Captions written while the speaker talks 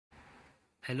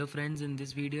Hello friends, in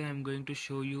this video I am going to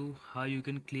show you how you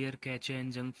can clear cache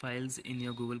and junk files in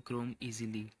your Google Chrome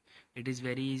easily. It is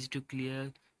very easy to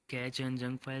clear cache and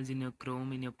junk files in your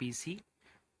Chrome in your PC.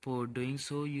 For doing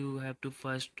so, you have to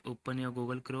first open your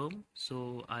Google Chrome.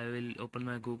 So I will open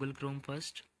my Google Chrome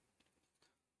first.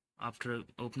 After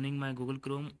opening my Google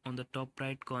Chrome, on the top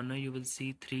right corner you will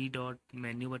see three dot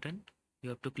menu button. You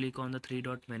have to click on the three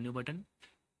dot menu button.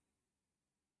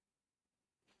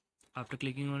 After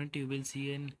clicking on it, you will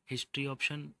see an history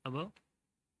option above.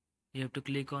 You have to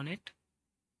click on it.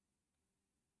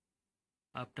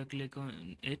 After click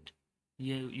on it,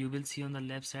 you will see on the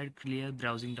left side clear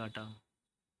browsing data.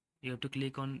 You have to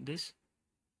click on this.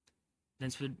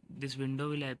 Then this window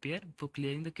will appear. For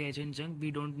clearing the cache and junk,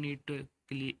 we don't need to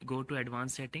go to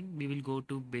advanced setting. We will go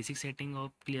to basic setting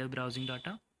of clear browsing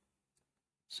data.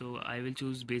 So I will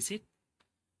choose basic,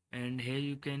 and here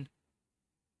you can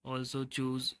also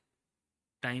choose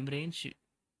time range.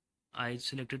 I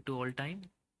selected to all time.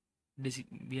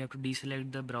 We have to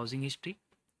deselect the browsing history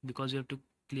because we have to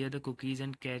clear the cookies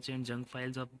and cache and junk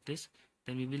files of this.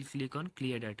 Then we will click on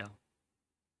clear data.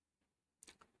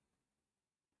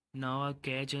 Now our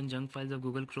cache and junk files of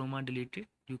Google Chrome are deleted.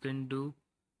 You can do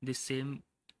the same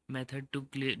method to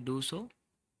do so.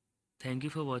 Thank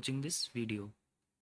you for watching this video.